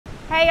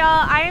Hey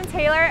y'all, I am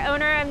Taylor,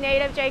 owner of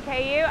Native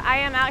JKU. I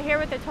am out here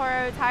with the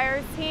Atturo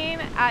Tire team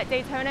at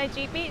Daytona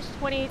Jeep Beach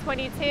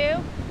 2022.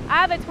 I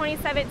have a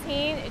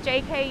 2017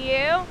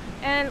 JKU,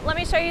 and let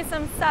me show you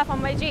some stuff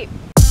on my Jeep.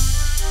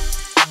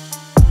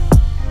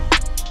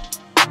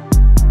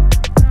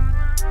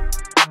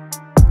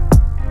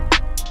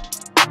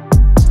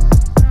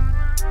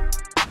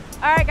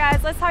 Alright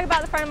guys, let's talk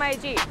about the front of my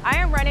Jeep. I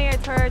am running a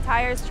Atturo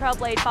Tire's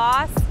Trailblade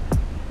Boss.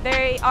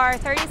 They are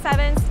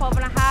 37s,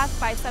 12.5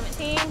 by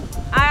 17.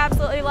 I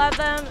absolutely love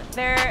them.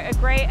 They're a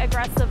great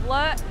aggressive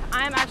look.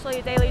 I'm actually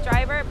a daily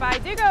driver, but I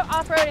do go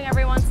off-roading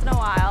every once in a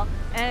while,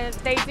 and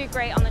they do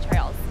great on the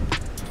trails.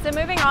 So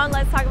moving on,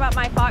 let's talk about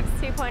my Fox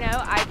 2.0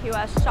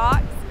 IQS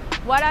shocks.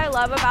 What I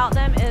love about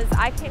them is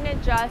I can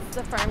adjust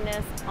the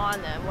firmness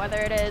on them. Whether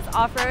it is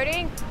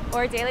off-roading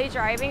or daily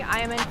driving, I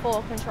am in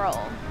full control.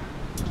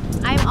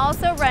 I'm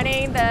also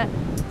running the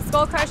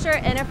Skull Crusher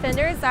inner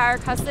fenders that are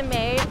custom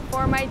made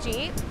for my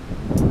Jeep.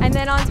 And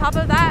then on top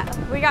of that,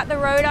 we got the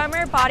road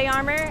armor, body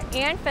armor,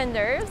 and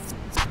fenders.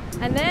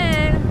 And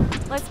then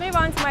let's move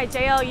on to my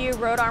JLU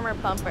road armor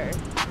bumper.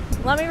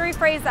 Let me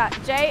rephrase that,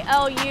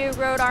 JLU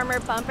road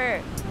armor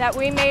bumper that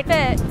we made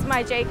fit to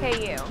my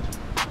JKU.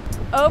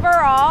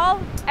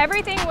 Overall,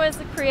 everything was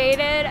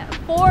created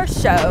for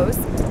shows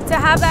to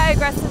have that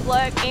aggressive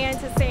look and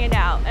to stand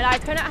out. And I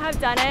couldn't have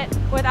done it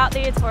without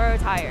the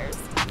Atturo tires.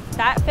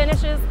 That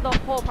finishes the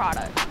whole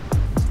product.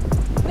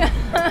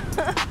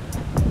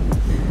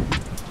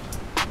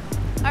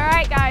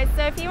 Alright guys,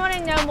 so if you want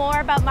to know more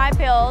about my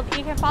build,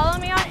 you can follow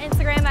me on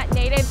Instagram at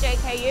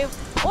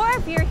NativeJKU, or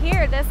if you're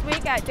here this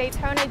week at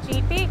Daytona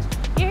Jeep Beach,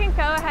 you can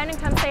go ahead and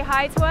come say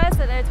hi to us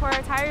at the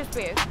Atturo Tires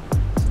booth.